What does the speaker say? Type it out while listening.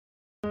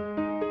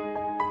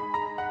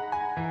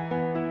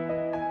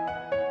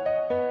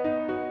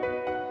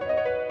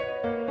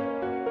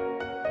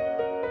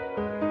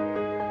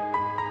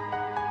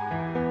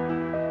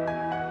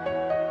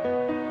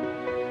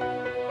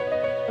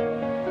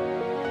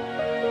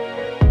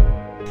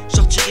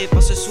attiré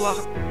par ce soir.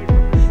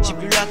 J'ai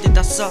plus la tête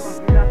à ça.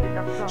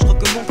 Je crois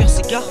que mon cœur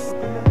s'égare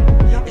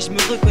et je me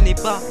reconnais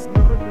pas.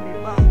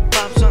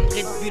 Pas besoin de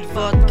Red Bull,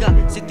 vodka,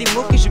 c'est tes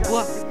mots que je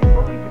bois.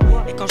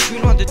 Et quand je suis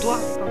loin de toi,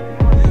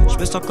 je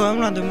me sens comme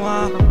loin de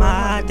moi.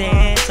 Ma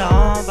tête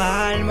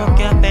s'emballe, mon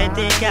cœur pète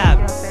des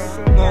câbles.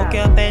 Mon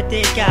cœur pète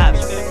des câbles.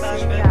 Je peux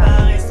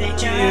pas rester.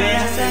 Tu es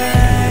la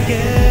seule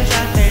que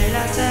j'appelle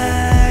la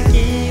seule,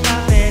 qui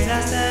m'appelle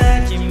la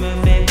seule, qui me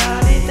fait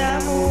parler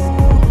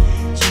d'amour.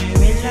 Tu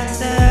es la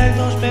seule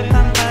dont je peux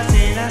pas me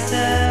passer, la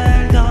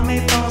seule dans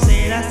mes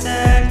pensées, la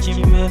seule qui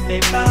me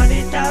fait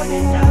parler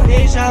d'amour.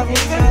 Et j'avoue,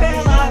 je veux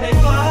perdre avec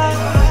toi.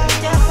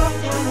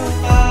 Qu'importe où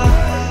l'on va,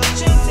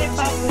 je ne sais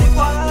pas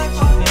pourquoi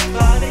tu me fais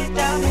parler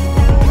d'amour.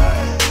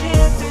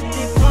 J'ai tous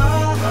tes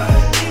bras,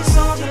 du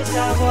son de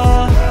ta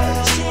voix.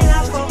 Je dis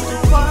n'importe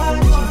quoi,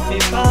 tu me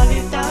fais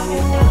parler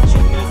d'amour. Tu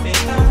me fais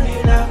parler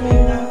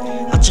d'amour.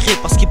 Attiré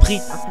par ce qui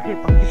brille,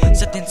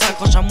 certaines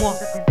s'accrochent à moi.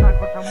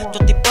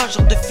 Toi t'es pas le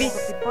genre de fille,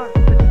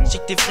 j'ai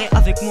que t'es vrai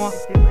avec moi.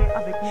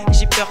 Et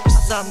j'ai peur que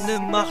ça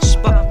ne marche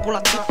pas pour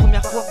la toute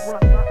première fois.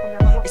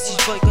 Et si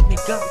je boycotte mes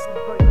gars,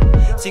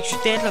 c'est que je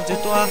suis tête love de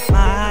toi.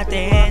 Ma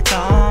tête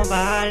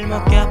s'emballe, mon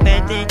cœur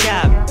pète des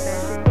câbles.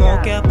 Mon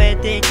cœur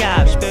pète des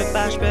câbles, je peux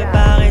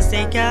pas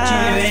rester calme.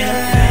 Tu es la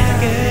seule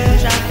que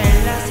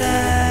j'appelle la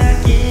seule,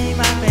 qui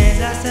m'appelle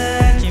la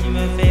seule, qui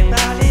me fait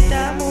parler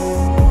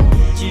d'amour.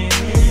 Tu es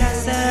la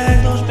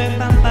seule dont je peux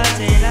pas me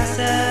passer, la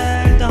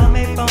seule dans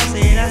mes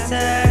pensées, la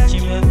seule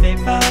qui me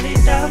fait parler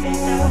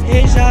d'amour.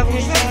 Et j'avoue,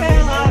 je vais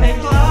perdre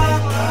avec toi.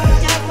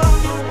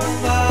 Qu'importe où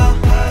on va,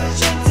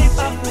 je ne sais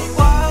pas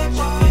pourquoi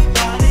tu me fais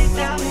parler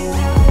d'amour.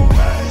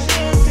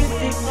 J'ai tous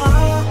tes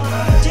bras,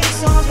 du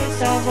son de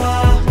ta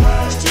voix.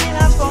 Je dis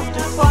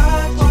n'importe quoi,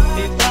 tu me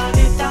fais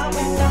parler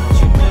d'amour.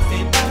 Tu me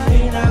fais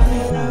parler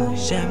d'amour.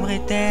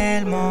 J'aimerais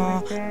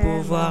tellement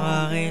pouvoir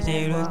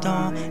arrêter le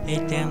temps,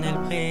 éternel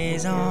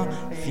présent,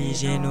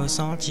 figer nos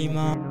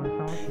sentiments.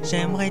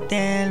 J'aimerais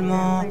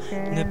tellement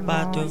ne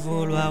pas te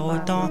vouloir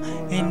autant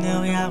et ne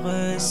rien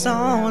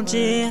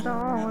ressentir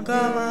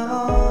comme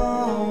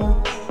avant,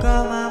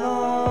 comme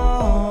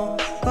avant,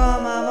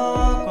 comme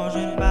avant, quand je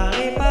ne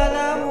parlais pas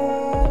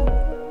d'amour,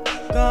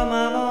 comme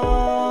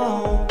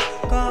avant,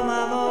 comme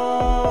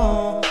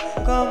avant,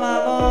 comme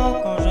avant,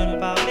 quand je ne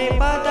parlais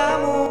pas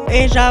d'amour.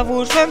 Et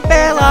j'avoue, je veux me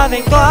perdre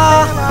avec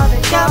toi,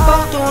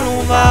 qu'importe où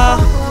l'on va.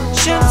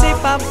 Je ne sais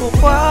pas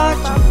pourquoi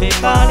tu me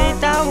fais parler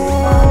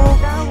d'amour.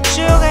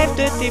 Je rêve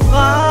de tes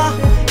bras,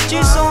 du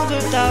son de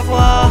ta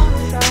voix.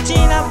 Je dis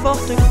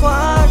n'importe quoi,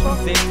 je me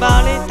fais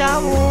parler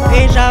d'amour.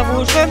 Et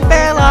j'avoue, je veux me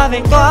perdre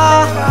avec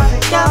toi,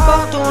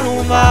 qu'importe où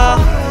l'on va.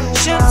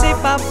 Je ne sais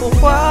pas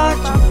pourquoi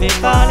tu me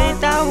fais parler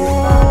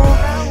d'amour.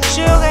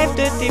 Je rêve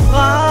de tes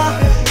bras,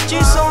 du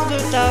son de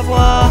ta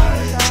voix.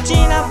 Je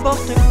dis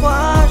n'importe quoi,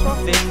 je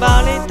me fais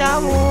parler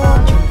d'amour.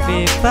 Tu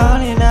me fais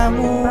parler d'amour.